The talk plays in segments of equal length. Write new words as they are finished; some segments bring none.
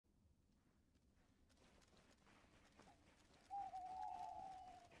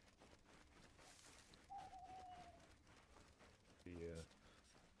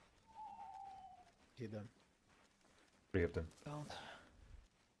them. 3 of them. Don't.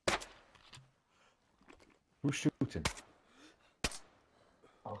 Who's shooting?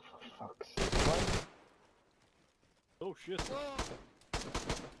 Oh, for fuck's sake. What? Oh shit.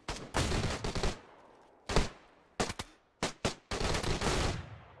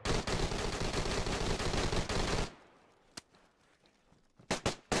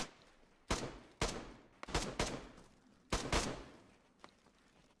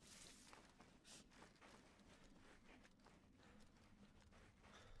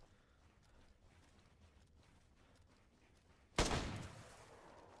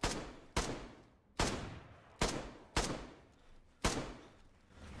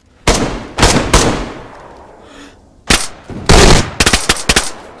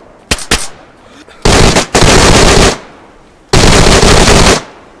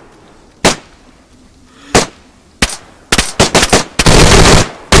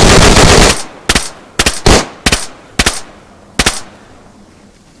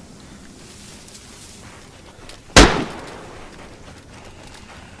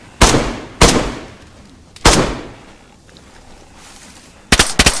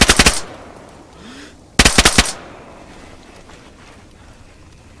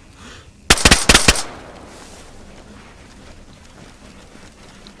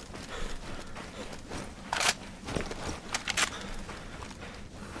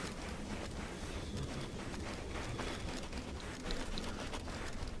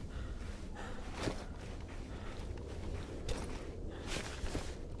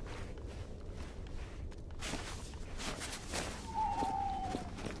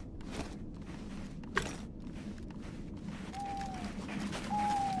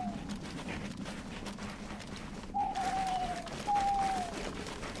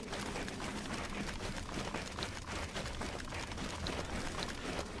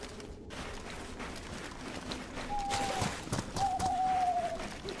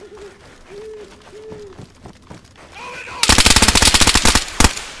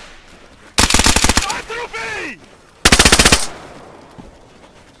 Atrophy!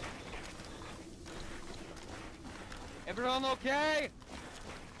 Everyone okay?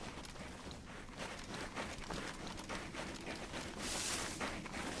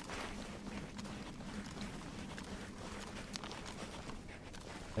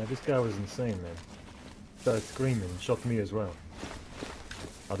 Yeah, this guy was insane, man. Started screaming and shot me as well.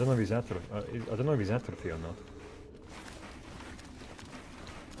 I don't know if he's atrophy. I don't know if he's atrophy or not.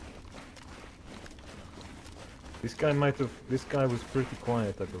 This guy might have. This guy was pretty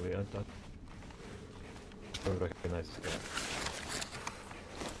quiet, I believe. I don't recognize this guy.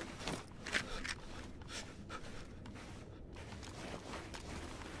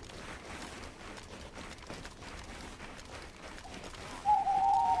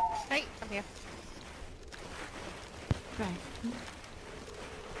 Hey, I'm here. Right.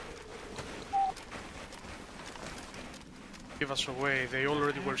 Give us away, they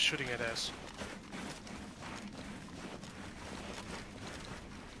already were shooting at us.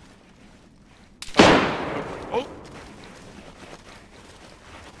 Oh!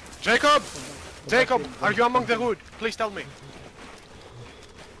 Jacob! Jacob, are you among the hood? Please tell me.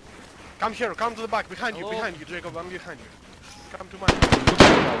 Come here, come to the back, behind you, Jacob, I'm behind you. Come to my...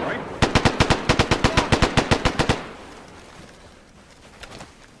 Alright?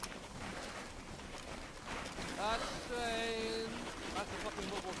 That's a fucking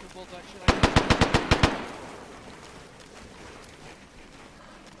World War II bolt action.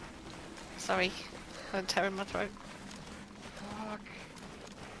 Sorry, I'm tearing my throat. Fuck.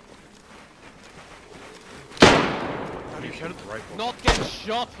 Have you heard the rifle? Not get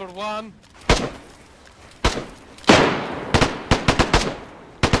shot for one.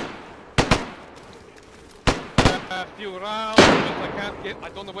 A few rounds, but I can't get. I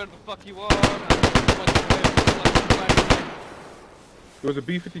don't know where the fuck you are. There was a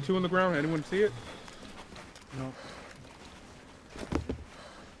B-52 on the ground. Anyone see it? No.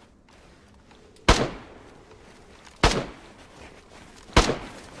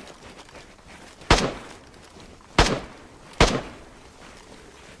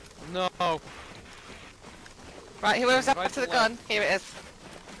 No. Right, whoever's Right after the to gun, here it is.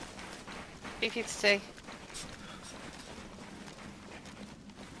 B-52.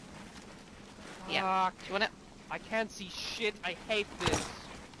 Yeah. Fuck. Do you want it? I can't see shit. I hate this.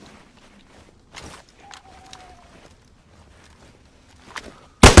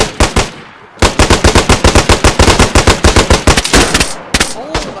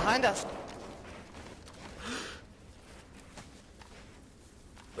 Oh, behind us.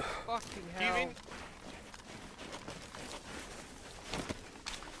 Fucking Do you hell. mean...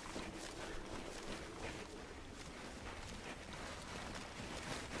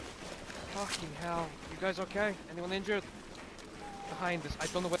 Fucking hell. You guys okay? Anyone injured? Behind us. I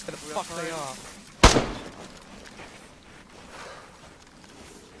don't know where the fuck they are.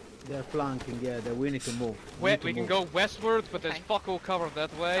 They're flanking, yeah, we need to move. We can go westward, but there's Okay. fuck all cover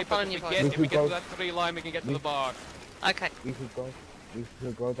that way. I'm But following if you we guys. get to that 3 line, we can get to the bar. Okay. We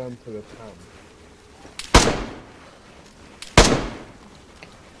could go down to the town.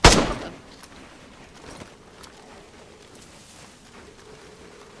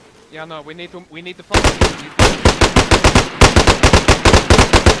 Yeah, no, we need to fucking.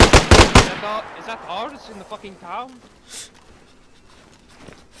 Is that ours in the fucking town?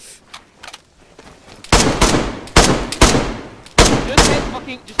 Just hit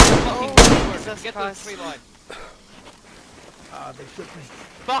fucking westward. Jesus Get Christ. to the 3 line. Ah, they shoot me.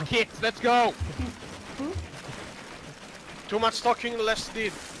 Fuck it, let's go. Too much talking, less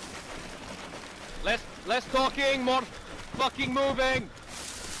did. Less talking, more fucking moving.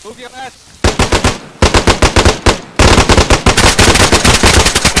 Move your ass.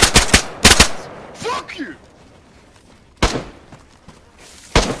 Fuck you!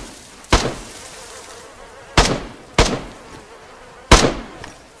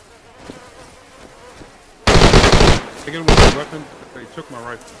 Again with my weapon, they took my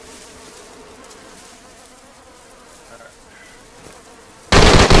rifle.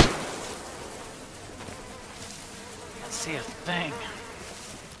 Can't see a thing.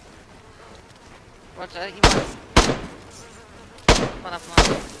 Roger, he was. One up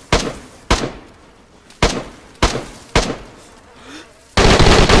mine.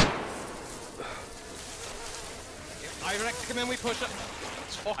 I recommend we push it.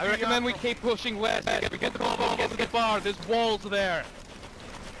 It's fucking I recommend we keep pushing west. We get to the bar. There's walls there.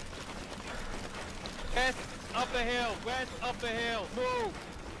 West up the hill. West up the hill. Move.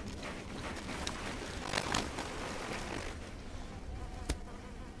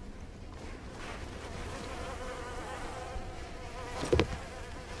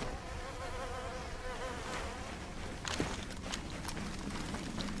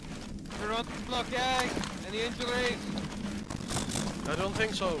 We're on the block, gang. Any injuries? I don't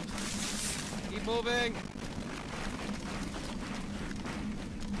think so. Keep moving.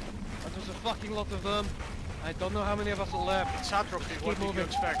 But there's a fucking lot of them. I don't know how many of us are left. It's Atrophy, what did you moving.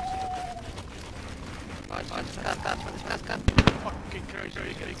 expect? Gun. Fucking crazy.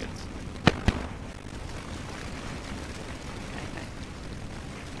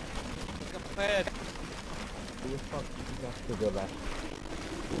 Look ahead. We fuck just to the left.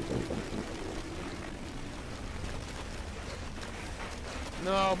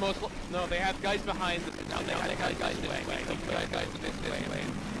 No, they had guys behind us. Now they had guys this way. This way.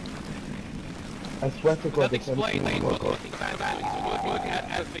 I swear to God, That if anything explains will what go. fucking bad values would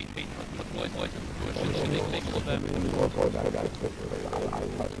at the feet. Boys,